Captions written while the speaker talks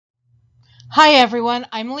Hi everyone,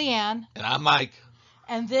 I'm Leanne, And I'm Mike.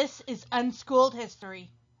 and this is Unschooled History.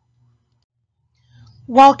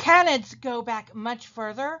 While canids go back much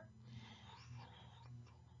further,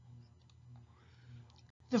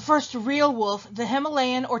 the first real wolf, the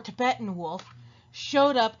Himalayan or Tibetan wolf,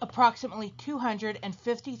 showed up approximately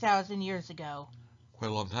 250,000 years ago.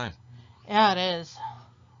 Quite a long time. Yeah, it is.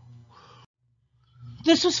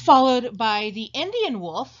 This was followed by the Indian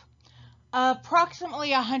wolf,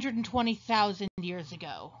 approximately 120,000 years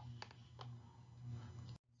ago.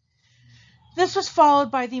 This was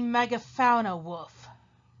followed by the megafauna wolf,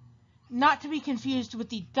 not to be confused with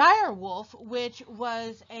the dire wolf, which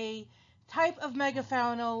was a type of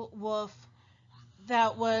megafaunal wolf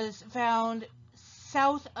that was found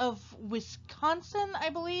south of Wisconsin, I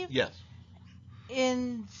believe. Yes.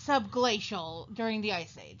 In subglacial during the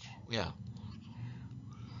Ice Age. Yeah.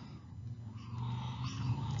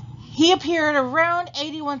 He appeared around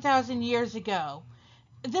 81,000 years ago.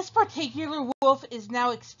 This particular wolf is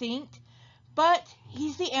now extinct, but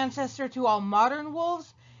he's the ancestor to all modern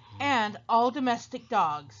wolves and all domestic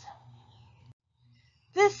dogs.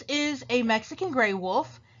 This is a Mexican gray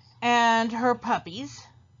wolf and her puppies.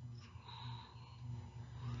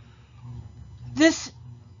 This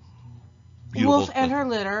Beautiful wolf and her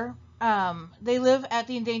litter, they live at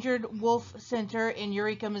the Endangered Wolf Center in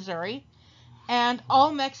Eureka, Missouri. And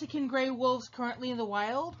all Mexican gray wolves currently in the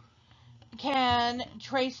wild can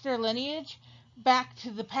trace their lineage back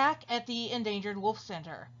to the pack at the Endangered Wolf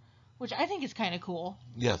Center, which I think is kind of cool.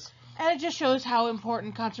 Yes. And it just shows how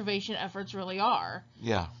important conservation efforts really are.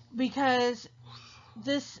 Yeah. Because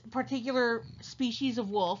this particular species of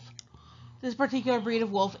wolf, this particular breed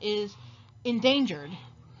of wolf, is endangered.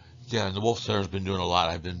 Yeah, and the Wolf Center's been doing a lot.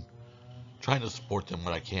 I've been trying to support them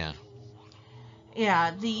when I can.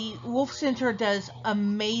 Yeah, the Wolf Center does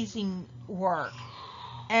amazing work.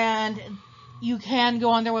 And you can go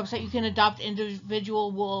on their website, you can adopt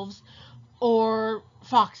individual wolves or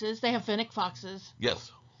foxes. They have fennec foxes.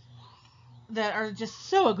 Yes. That are just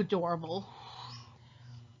so adorable.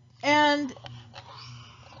 And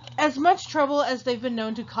as much trouble as they've been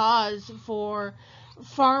known to cause for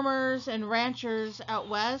farmers and ranchers out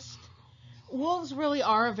west, wolves really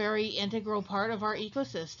are a very integral part of our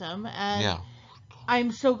ecosystem. And yeah.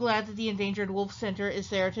 I'm so glad that the Endangered Wolf Center is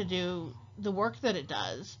there to do the work that it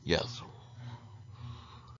does. Yes.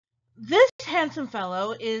 This handsome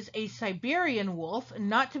fellow is a Siberian wolf,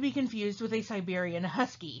 not to be confused with a Siberian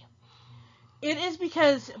husky. It is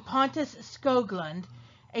because Pontus Skoglund,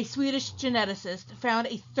 a Swedish geneticist, found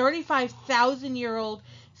a 35,000-year-old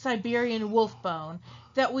Siberian wolf bone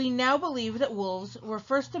that we now believe that wolves were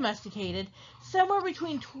first domesticated somewhere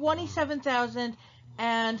between 27,000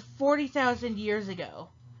 and 40,000 years ago.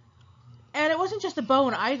 And it wasn't just a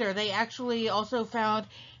bone either. They actually also found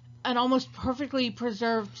an almost perfectly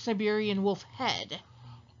preserved Siberian wolf head.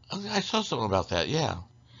 I saw something about that, yeah.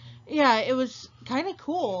 Yeah, it was kind of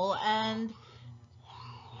cool, and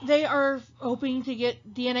they are hoping to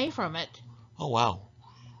get DNA from it. Oh, wow.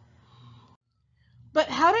 But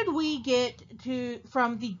how did we get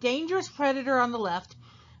from the dangerous predator on the left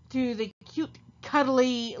to the cute,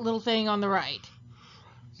 cuddly little thing on the right?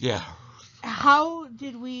 Yeah. How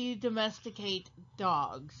did we domesticate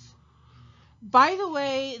dogs? By the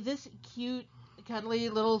way, this cute, cuddly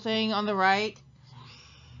little thing on the right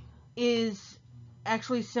is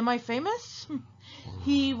actually semi-famous.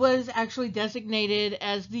 He was actually designated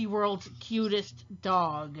as the world's cutest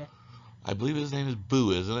dog. I believe his name is Boo,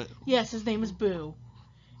 isn't it? Yes, his name is Boo.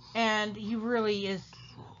 And he really is...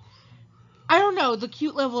 I don't know, the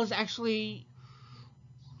cute level is actually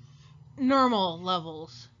normal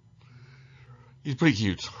levels. He's pretty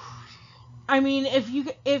cute. I mean,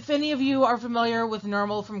 if any of you are familiar with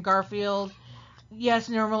Normal from Garfield, yes,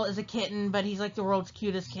 Normal is a kitten, but he's like the world's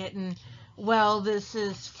cutest kitten. Well, this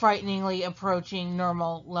is frighteningly approaching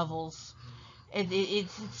Normal levels.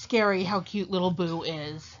 It's scary how cute little Boo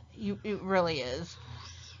is. It really is.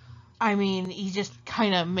 I mean, he just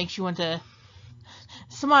kind of makes you want to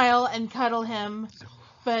smile and cuddle him,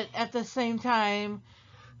 but at the same time...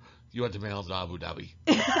 You want to mail him to Abu Dhabi.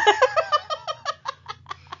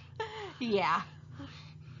 Yeah.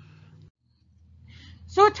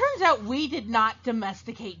 So it turns out we did not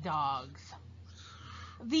domesticate dogs.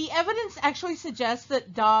 The evidence actually suggests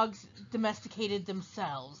that dogs domesticated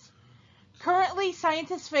themselves. Currently,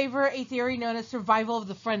 scientists favor a theory known as survival of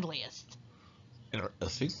the friendliest.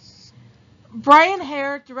 Interesting. Brian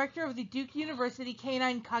Hare, director of the Duke University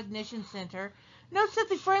Canine Cognition Center, notes that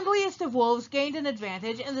the friendliest of wolves gained an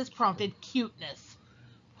advantage, and this prompted cuteness.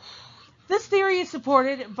 This theory is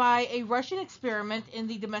supported by a Russian experiment in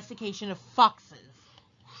the domestication of foxes.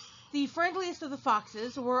 The friendliest of the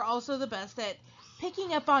foxes were also the best at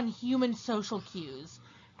picking up on human social cues,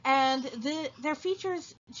 and their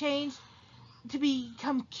features changed to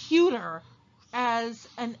become cuter as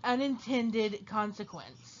an unintended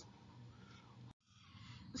consequence.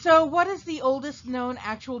 So, what is the oldest known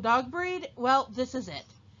actual dog breed? Well, this is it.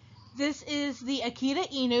 This is the Akita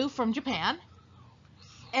Inu from Japan.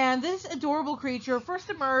 And this adorable creature first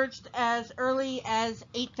emerged as early as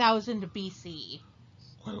 8000 BC.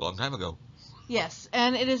 Quite a long time ago. Yes,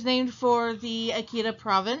 and it is named for the Akita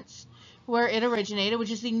province, where it originated,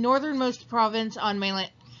 which is the northernmost province on mainland,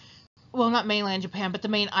 well, not mainland Japan, but the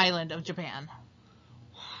main island of Japan.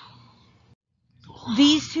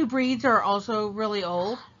 These two breeds are also really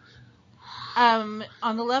old. On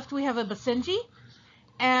the left we have a Basenji,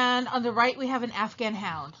 and on the right we have an Afghan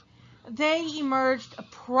Hound. They emerged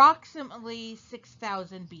approximately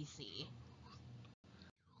 6000 BC.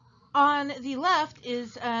 On the left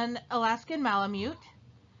is an Alaskan Malamute,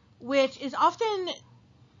 which is often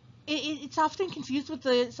it's often confused with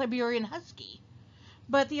the Siberian Husky.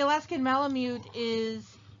 But the Alaskan Malamute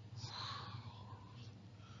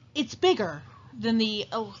it's bigger than the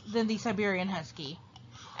Siberian Husky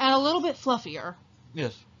and a little bit fluffier.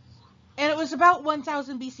 Yes. And it was about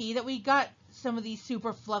 1000 BC that we got some of these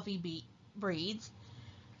super fluffy breeds.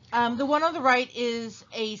 The one on the right is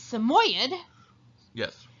a Samoyed.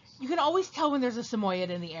 Yes. You can always tell when there's a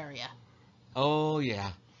Samoyed in the area. Oh,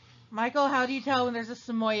 yeah. Michael, how do you tell when there's a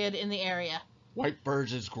Samoyed in the area? White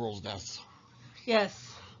birds and squirrels' nests.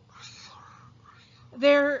 Yes.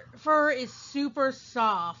 Their fur is super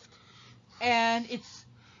soft, and it's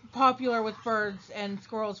popular with birds and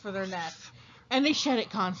squirrels for their nests. And they shed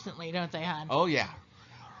it constantly, don't they, hon? Oh, yeah.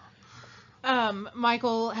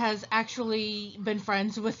 Michael has actually been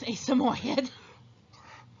friends with a Samoyed.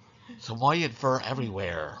 Samoyed fur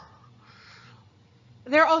everywhere.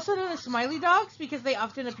 They're also known as smiley dogs because they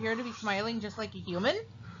often appear to be smiling just like a human.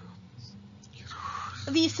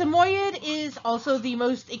 The Samoyed is also the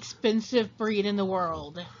most expensive breed in the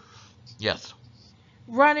world. Yes.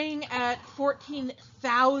 Running at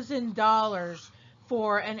 $14,000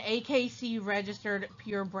 for an AKC registered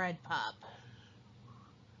purebred pup.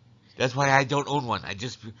 That's why I don't own one. I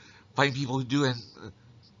just find people who do and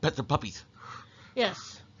pet the puppies.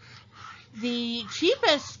 Yes. The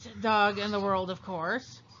cheapest dog in the world, of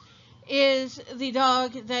course, is the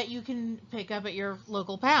dog that you can pick up at your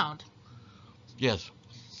local pound. Yes.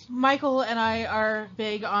 Michael and I are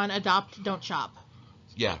big on adopt, don't shop.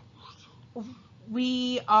 Yeah.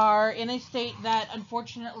 We are in a state that,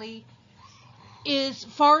 unfortunately, is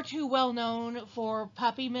far too well known for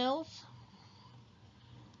puppy mills,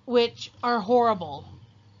 which are horrible.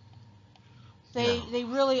 They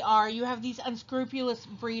really are. You have these unscrupulous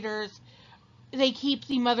breeders. They keep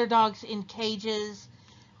the mother dogs in cages.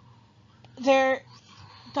 Their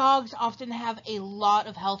dogs often have a lot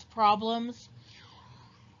of health problems.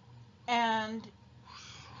 And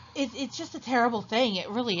it's just a terrible thing. It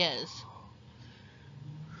really is.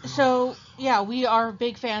 So, yeah, we are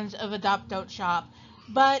big fans of Adopt, Don't Shop.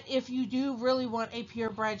 But if you do really want a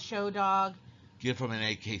purebred show dog, get from an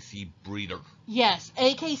AKC breeder. Yes,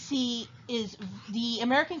 AKC is, the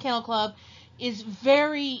American Kennel Club is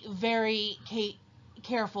very, very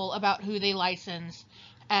careful about who they license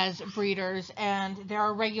as breeders, and there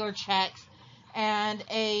are regular checks, and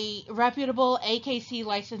a reputable AKC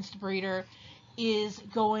licensed breeder is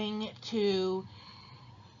going to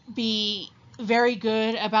be very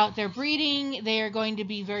good about their breeding. They are going to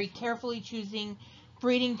be very carefully choosing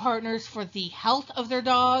breeding partners for the health of their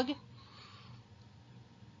dog,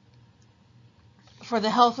 for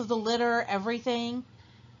the health of the litter, everything.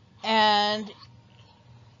 And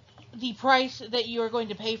the price that you are going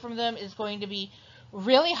to pay from them is going to be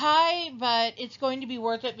really high, but it's going to be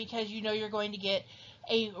worth it because you know you're going to get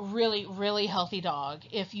a really, really healthy dog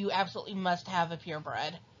if you absolutely must have a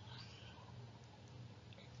purebred.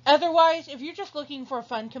 Otherwise, if you're just looking for a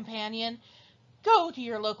fun companion, go to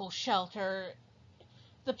your local shelter.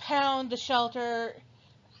 The pound, the shelter,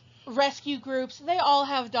 rescue groups, they all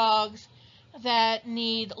have dogs that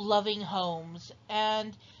need loving homes.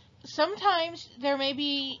 And sometimes there may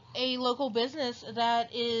be a local business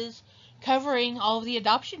that is covering all of the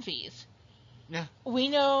adoption fees. Yeah. We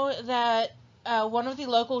know that one of the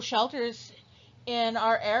local shelters in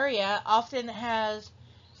our area often has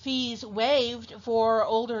fees waived for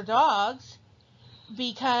older dogs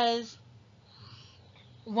because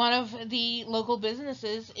one of the local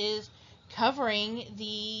businesses is covering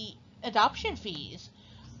the adoption fees.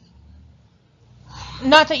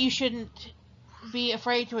 Not that you shouldn't be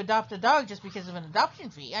afraid to adopt a dog just because of an adoption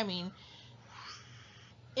fee. I mean,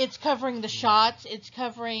 It's covering the shots, it's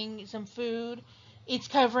covering some food, it's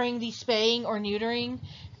covering the spaying or neutering,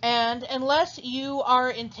 and unless you are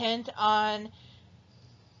intent on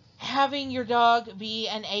having your dog be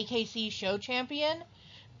an AKC show champion,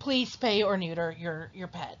 please spay or neuter your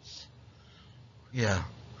pets. Yeah.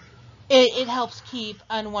 It helps keep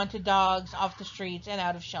unwanted dogs off the streets and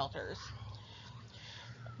out of shelters.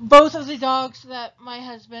 Both of the dogs that my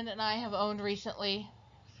husband and I have owned recently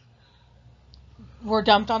were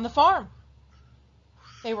dumped on the farm.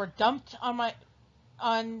 They were dumped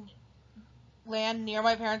on land near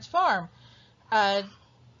my parents' farm.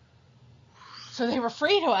 So they were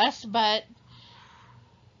free to us,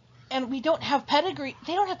 and we don't have pedigree.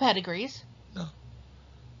 They don't have pedigrees. No.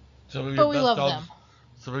 Some But we love them.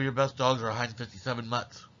 Some of your best dogs are 157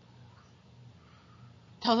 mutts.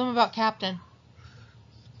 Tell them about Captain.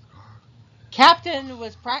 Captain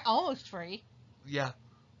was almost free. Yeah.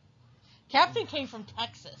 Captain came from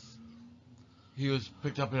Texas. He was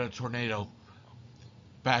picked up in a tornado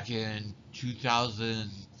back in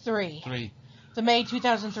 2003. The May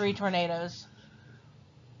 2003 tornadoes.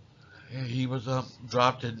 He was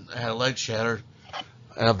dropped and had a leg shattered.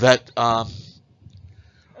 And a vet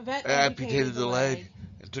amputated the leg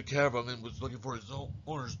and took care of him and was looking for his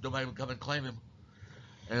owners. Nobody would come and claim him.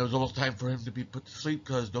 And it was almost time for him to be put to sleep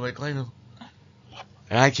because nobody claimed him.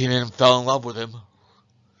 And I came in and fell in love with him.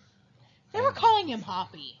 They were calling him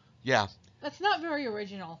Hoppy. Yeah. That's not very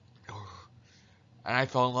original. And I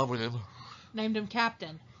fell in love with him. Named him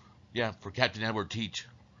Captain. Yeah, for Captain Edward Teach.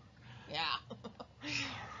 Yeah.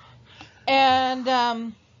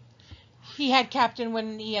 And he had Captain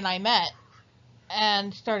when he and I met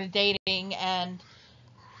and started dating, and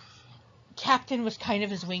Captain was kind of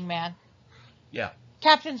his wingman. Yeah.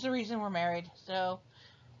 Captain's the reason we're married, so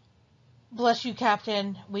bless you,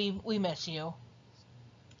 Captain. We miss you.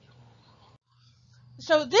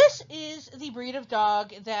 So this is the breed of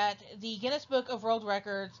dog that the Guinness Book of World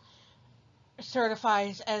Records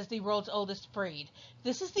certifies as the world's oldest breed.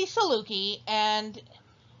 This is the Saluki, and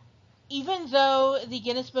even though the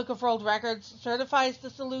Guinness Book of World Records certifies the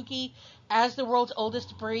Saluki as the world's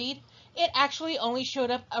oldest breed, it actually only showed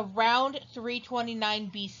up around 329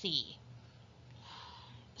 BC.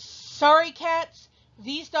 Sorry, cats,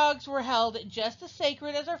 these dogs were held just as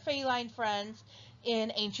sacred as our feline friends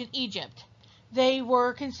in ancient Egypt. They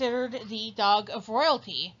were considered the dog of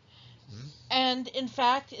royalty. Mm-hmm. And in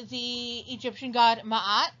fact, the Egyptian god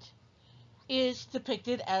Ma'at is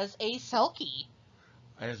depicted as a Selkie.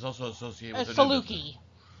 And it's also associated with Saluki.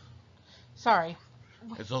 Sorry.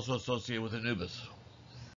 It's also associated with Anubis.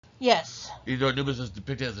 Yes. Even though Anubis is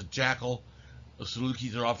depicted as a jackal, the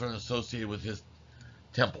Salukis are often associated with his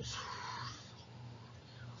temples.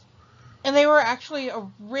 And they were actually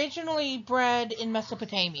originally bred in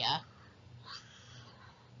Mesopotamia.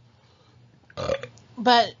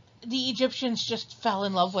 But the Egyptians just fell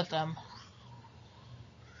in love with them.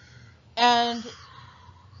 And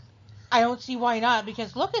I don't see why not,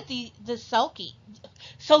 because look at the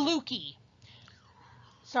Saluki.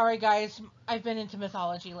 Sorry guys, I've been into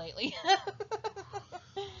mythology lately.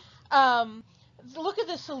 Look at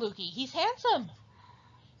this Saluki. He's handsome.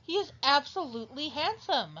 He is absolutely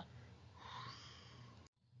handsome.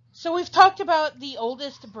 So we've talked about the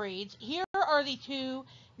oldest breeds. Here are the two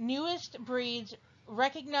newest breeds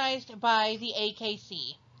recognized by the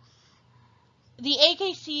AKC. The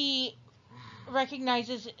AKC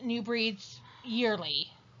recognizes new breeds yearly.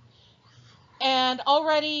 And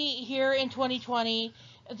already here in 2020,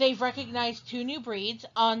 they've recognized two new breeds.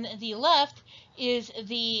 On the left is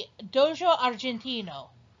the Dojo Argentino.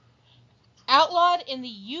 Outlawed in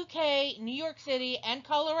the UK, New York City, and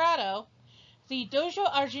Colorado, the Dojo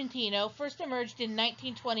Argentino first emerged in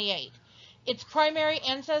 1928. Its primary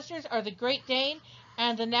ancestors are the Great Dane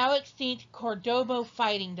and the now extinct Cordoba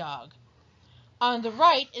fighting dog. On the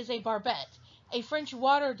right is a Barbette, a French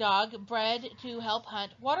water dog bred to help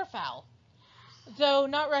hunt waterfowl. Though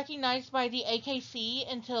not recognized by the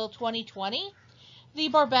AKC until 2020, the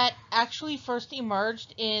Barbette actually first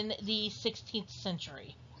emerged in the 16th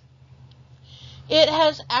century. It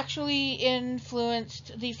has actually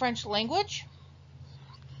influenced the French language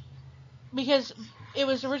because it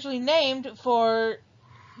was originally named for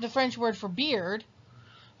the French word for beard,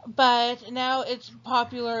 but now it's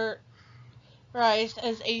popularized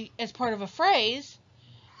as part of a phrase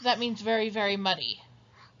that means very, very muddy.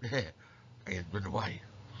 It's been away.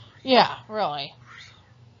 Yeah, really.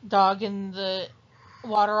 Dog in the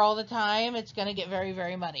water all the time, it's going to get very,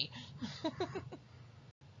 very muddy.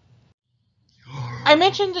 I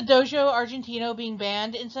mentioned the Dojo Argentino being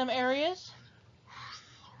banned in some areas.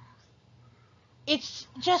 It's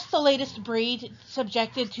just the latest breed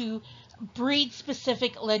subjected to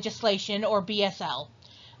breed-specific legislation, or BSL.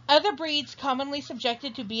 Other breeds commonly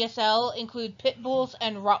subjected to BSL include pit bulls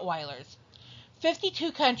and Rottweilers.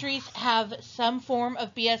 52 countries have some form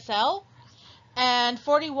of BSL, and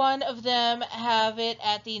 41 of them have it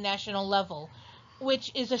at the national level,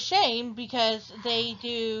 which is a shame because they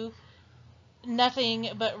do nothing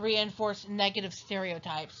but reinforce negative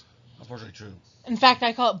stereotypes. Unfortunately true. In fact,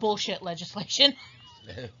 I call it bullshit legislation.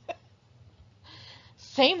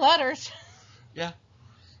 Same letters. Yeah.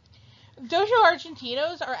 Dojo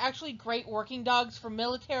Argentinos are actually great working dogs for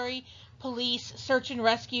military, police, search and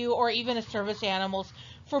rescue, or even as service animals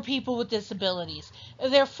for people with disabilities.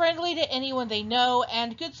 They're friendly to anyone they know,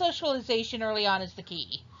 and good socialization early on is the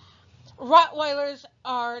key. Rottweilers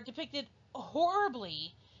are depicted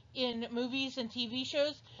horribly in movies and TV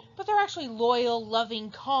shows, but they're actually loyal,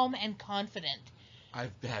 loving, calm, and confident.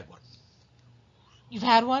 I've had one. You've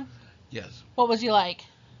had one? Yes. What was he like?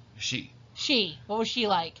 She. What was she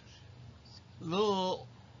like? A little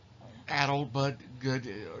addled, but good.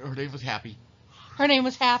 Her name was Happy. Her name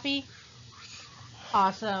was Happy?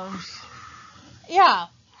 Awesome. Yeah.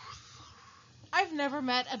 I've never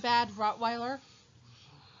met a bad Rottweiler.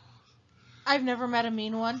 I've never met a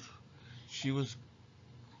mean one. She was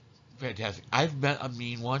fantastic. I've met a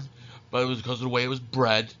mean one, but it was because of the way it was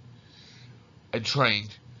bred and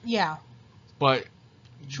trained. Yeah. But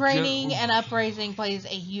training and upraising plays a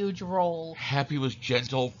huge role. Happy was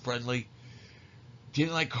gentle, friendly.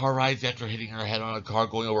 Didn't like car rides after hitting her head on a car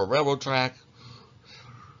going over a railroad track.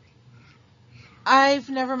 I've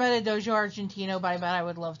never met a Dojo Argentino, but I bet I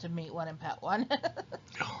would love to meet one and pet one.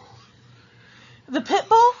 The Pit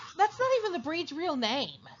Bull? That's not even the breed's real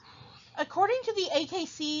name. According to the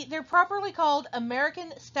AKC, they're properly called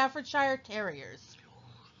American Staffordshire Terriers.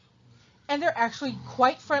 And they're actually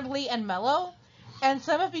quite friendly and mellow. And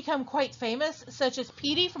some have become quite famous, such as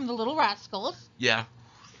Petey from the Little Rascals. Yeah.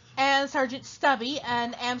 And Sergeant Stubby,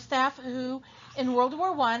 an Amstaff who, in World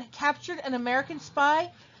War I, captured an American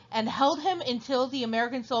spy and held him until the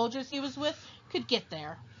American soldiers he was with could get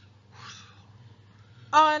there.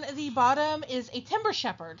 On the bottom is a Timber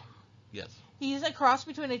Shepherd. Yes. He's a cross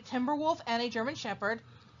between a Timber Wolf and a German Shepherd.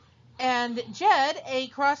 And Jed, a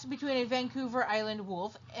cross between a Vancouver Island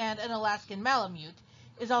Wolf and an Alaskan Malamute,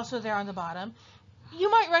 is also there on the bottom.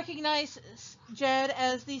 You might recognize Jed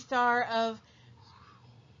as the star of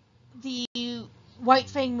the White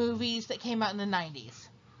Fang movies that came out in the 90s.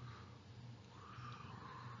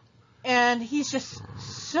 And he's just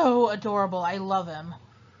so adorable. I love him.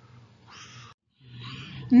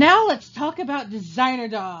 Now let's talk about designer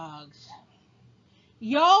dogs.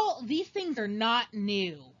 Y'all, these things are not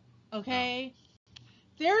new, okay?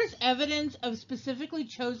 There's evidence of specifically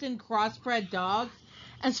chosen crossbred dogs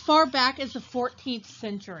as far back as the 14th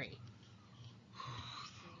century.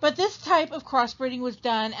 But this type of crossbreeding was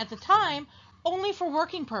done at the time only for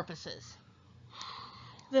working purposes.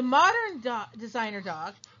 The modern designer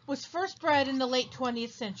dog was first bred in the late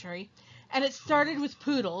 20th century, and it started with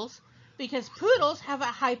poodles because poodles have a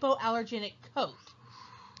hypoallergenic coat.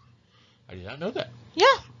 I did not know that. Yeah,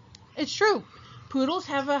 it's true. Poodles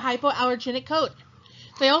have a hypoallergenic coat.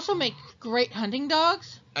 They also make great hunting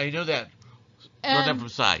dogs. I know that. Learned that from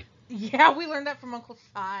Cy. Yeah, we learned that from Uncle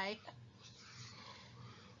Cy.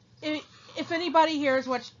 If anybody here has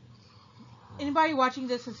watched, anybody watching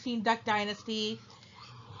this has seen Duck Dynasty,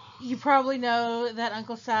 you probably know that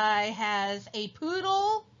Uncle Cy has a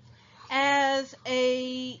poodle as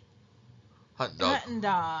a hunting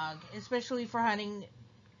dog, especially for hunting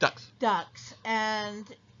ducks. And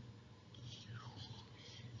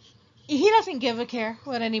he doesn't give a care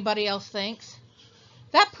what anybody else thinks.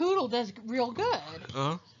 That poodle does real good.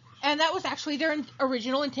 Uh-huh. And that was actually their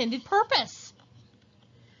original intended purpose.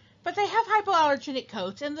 But they have hypoallergenic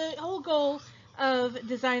coats, and the whole goal of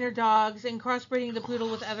designer dogs and crossbreeding the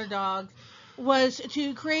poodle with other dogs was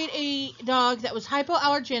to create a dog that was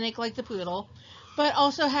hypoallergenic like the poodle, but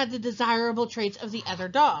also had the desirable traits of the other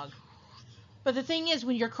dog. But the thing is,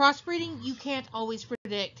 when you're crossbreeding, you can't always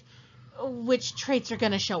predict which traits are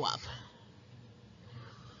going to show up.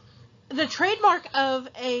 The trademark of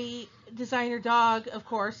a designer dog, of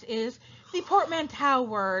course, is the portmanteau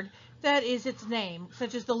word that is its name,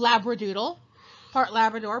 such as the Labradoodle, part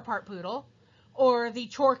Labrador, part Poodle, or the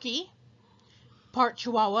Chorky, part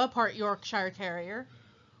Chihuahua, part Yorkshire Terrier.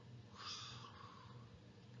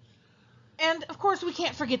 And, of course, we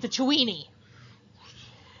can't forget the Chiweenie.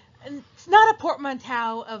 It's not a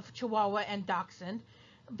portmanteau of Chihuahua and Dachshund,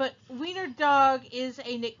 but Wiener Dog is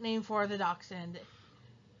a nickname for the Dachshund.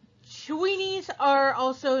 Chiweenies are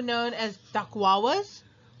also known as Dakhwawas.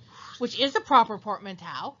 which is the proper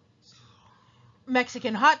portmanteau,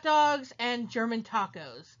 Mexican hot dogs, and German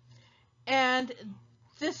tacos. And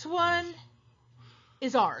this one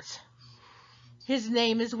is ours. His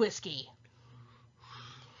name is Whiskey.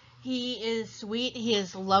 He is sweet. He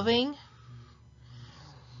is loving.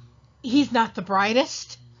 He's not the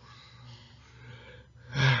brightest.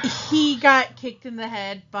 He got kicked in the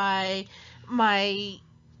head by my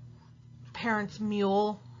parents'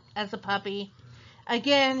 mule as a puppy.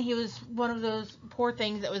 Again, he was one of those poor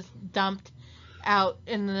things that was dumped out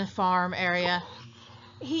in the farm area.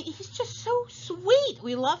 He's just so sweet.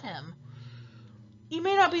 We love him. He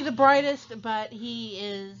may not be the brightest, but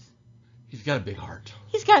he's got a big heart.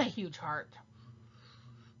 He's got a huge heart.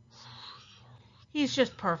 He's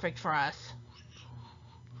just perfect for us.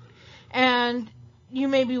 And you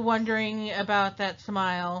may be wondering about that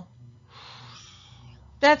smile.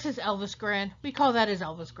 That's his Elvis grin. We call that his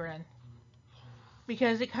Elvis grin.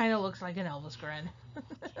 Because it kind of looks like an Elvis grin.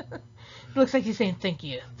 It looks like he's saying thank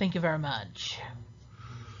you. Thank you very much.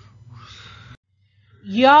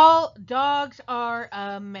 Y'all, dogs are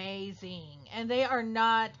amazing. And they are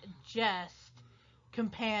not just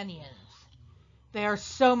companions. They are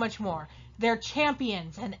so much more. They're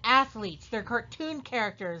champions and athletes. They're cartoon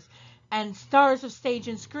characters and stars of stage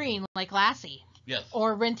and screen like Lassie. Yes.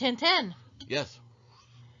 Or Rin Tin Tin. Yes.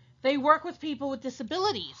 They work with people with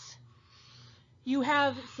disabilities. You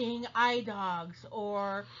have seeing eye dogs,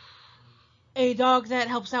 or a dog that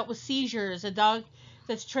helps out with seizures, a dog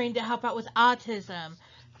that's trained to help out with autism.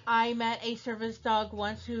 I met a service dog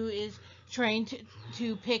once who is trained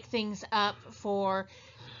to pick things up for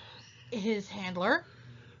his handler.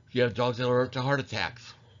 You have dogs that are alert to heart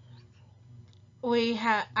attacks.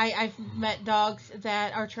 I've met dogs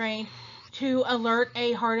that are trained to alert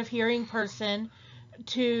a hard of hearing person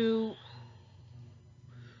to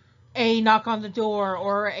a knock on the door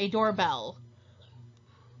or a doorbell.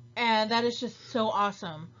 And that is just so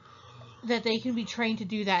awesome that they can be trained to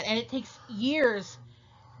do that. And it takes years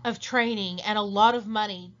of training and a lot of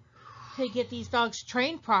money to get these dogs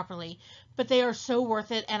trained properly, but they are so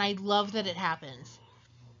worth it, and I love that it happens.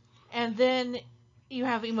 And then you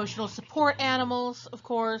have emotional support animals, of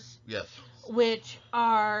course. Yes. Which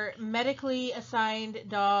are medically assigned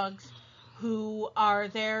dogs who are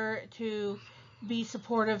there to be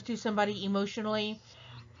supportive to somebody emotionally.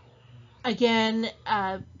 Again,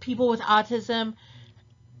 people with autism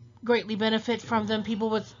greatly benefit from them. People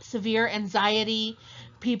with severe anxiety,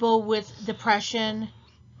 people with depression.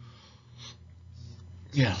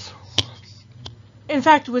 Yes. In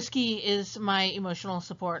fact, Whiskey is my emotional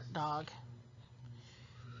support dog.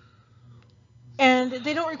 And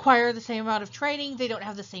they don't require the same amount of training. They don't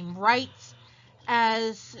have the same rights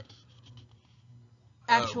as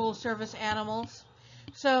actual service animals.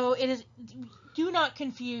 So do not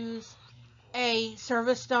confuse a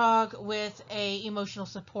service dog with a emotional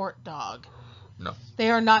support dog. No.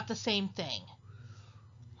 They are not the same thing.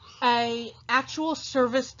 A actual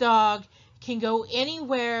service dog can go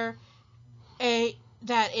anywhere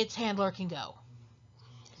that its handler can go.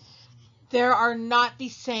 There are not the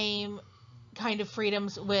same kind of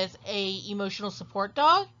freedoms with a emotional support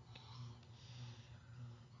dog.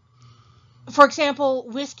 For example,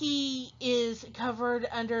 Whiskey is covered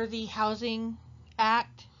under the Housing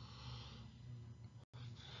Act.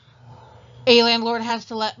 A landlord has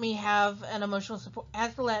to let me have an emotional support,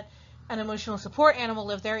 has to let an emotional support animal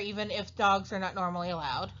live there, even if dogs are not normally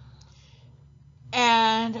allowed.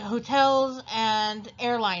 And hotels and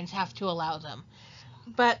airlines have to allow them.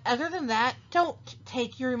 But other than that, don't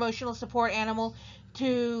take your emotional support animal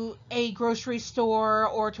to a grocery store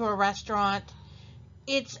or to a restaurant.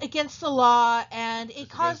 It's against the law, and it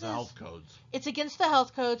causes... Against the health codes. It's against the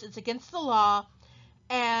health codes, it's against the law,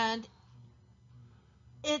 and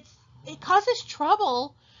it causes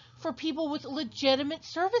trouble for people with legitimate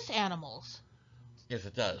service animals. Yes,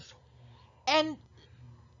 it does. And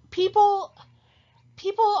people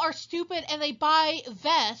are stupid, and they buy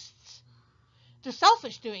vests. They're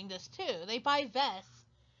selfish doing this too. They buy vests.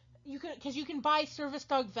 Because you can buy service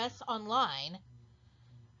dog vests online.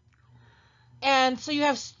 And so you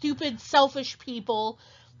have stupid, selfish people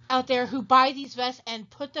out there who buy these vests and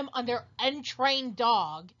put them on their untrained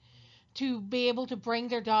dog to be able to bring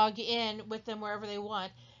their dog in with them wherever they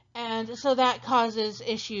want. And so that causes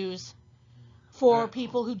issues for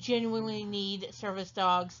people who genuinely need service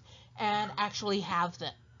dogs and actually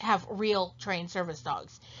have real trained service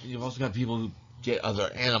dogs. You've also got people who get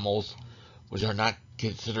other animals which are not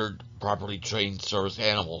considered properly trained service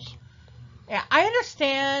animals. Yeah, I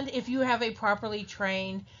understand if you have a properly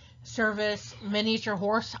trained service miniature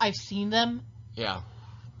horse. I've seen them. Yeah.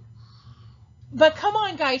 But come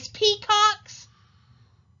on, guys, peacocks.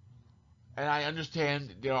 And I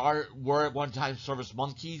understand were at one time service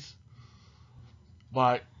monkeys,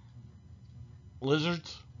 but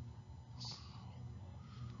lizards.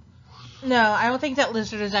 No, I don't think that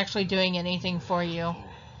lizard is actually doing anything for you.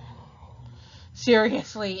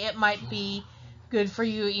 Seriously, it might be good for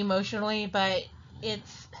you emotionally, but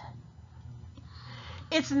it's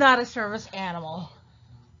not a service animal.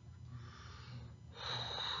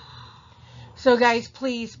 So guys,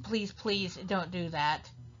 please, please, please don't do that.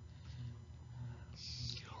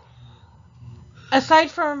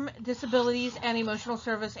 Aside from disabilities and emotional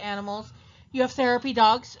service animals, you have therapy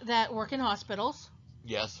dogs that work in hospitals.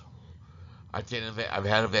 Yes, I've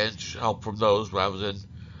had advantage help from those when I was in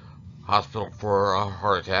hospital for a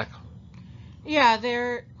heart attack. Yeah,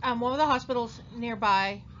 they're one of the hospitals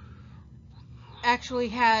nearby actually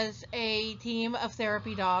has a team of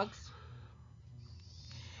therapy dogs.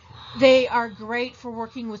 They are great for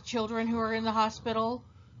working with children who are in the hospital.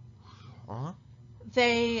 Uh-huh.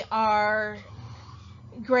 They are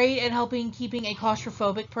great at helping keeping a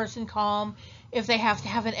claustrophobic person calm if they have to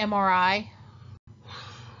have an MRI.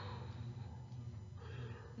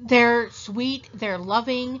 They're sweet, they're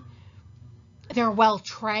loving, they're well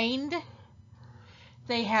trained.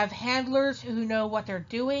 They have handlers who know what they're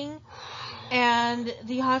doing, and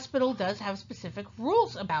the hospital does have specific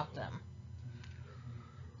rules about them.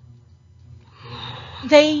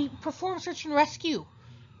 They perform search and rescue.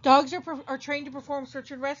 Dogs are trained to perform search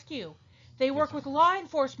and rescue. They work with law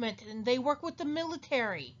enforcement, and they work with the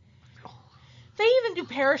military. They even do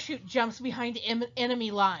parachute jumps behind enemy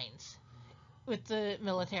lines with the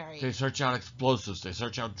military. They search out explosives. They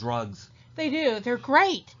search out drugs. They do. They're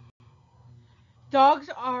great. Dogs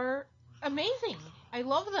are amazing. I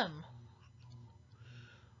love them.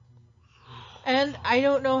 And I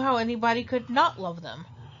don't know how anybody could not love them.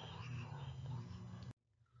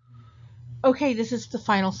 Okay, this is the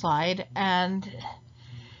final slide, and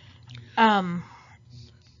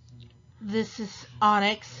this is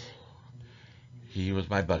Onyx. He was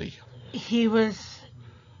my buddy. He was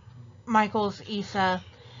Michael's Isa,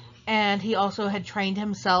 and he also had trained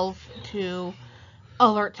himself to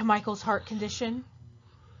alert to Michael's heart condition.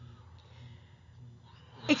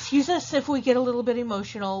 Excuse us if we get a little bit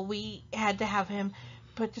emotional. We had to have him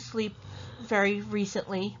put to sleep very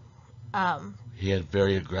recently. He had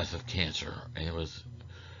very aggressive cancer, and it was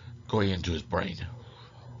going into his brain.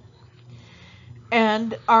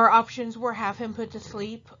 And our options were have him put to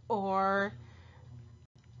sleep or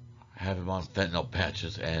have him on fentanyl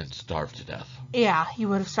patches and starve to death. Yeah, he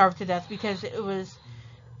would have starved to death because it was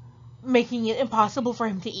making it impossible for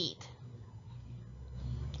him to eat.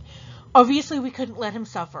 Obviously, we couldn't let him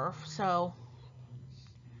suffer, so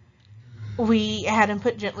we had him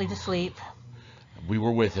put gently to sleep. We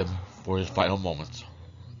were with him for his final moments.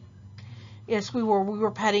 Yes, we were. We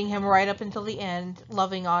were petting him right up until the end,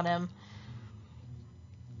 loving on him.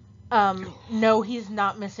 No, he's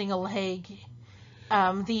not missing a leg.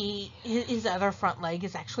 His other front leg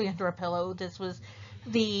is actually under a pillow. This was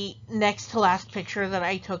the next to last picture that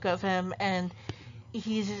I took of him, and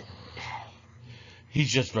he's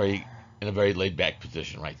just in a very laid back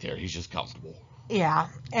position right there. He's just comfortable. Yeah,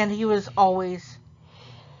 and he was always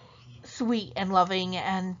sweet and loving,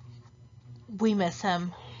 and we miss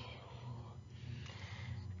him.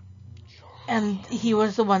 And he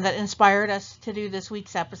was the one that inspired us to do this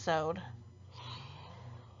week's episode.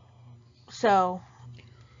 So,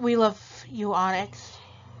 we love you, Onyx.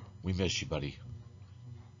 We miss you, buddy.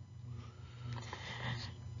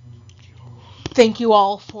 Thank you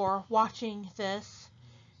all for watching this.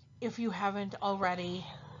 If you haven't already,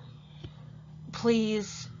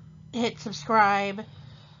 please hit subscribe.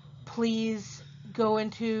 Please go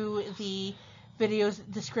into the video's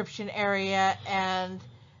description area and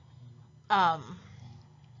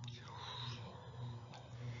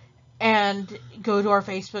go to our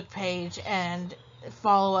Facebook page and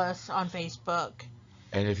follow us on Facebook.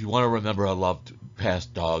 And if you want to remember a loved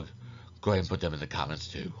past dog, go ahead and put them in the comments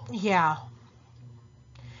too. Yeah.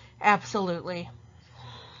 Absolutely.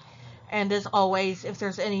 And as always, if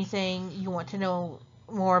there's anything you want to know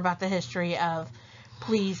more about the history of,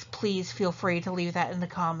 please, please feel free to leave that in the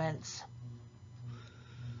comments.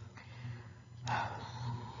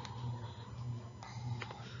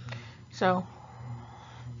 So,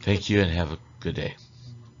 thank you and have a good day.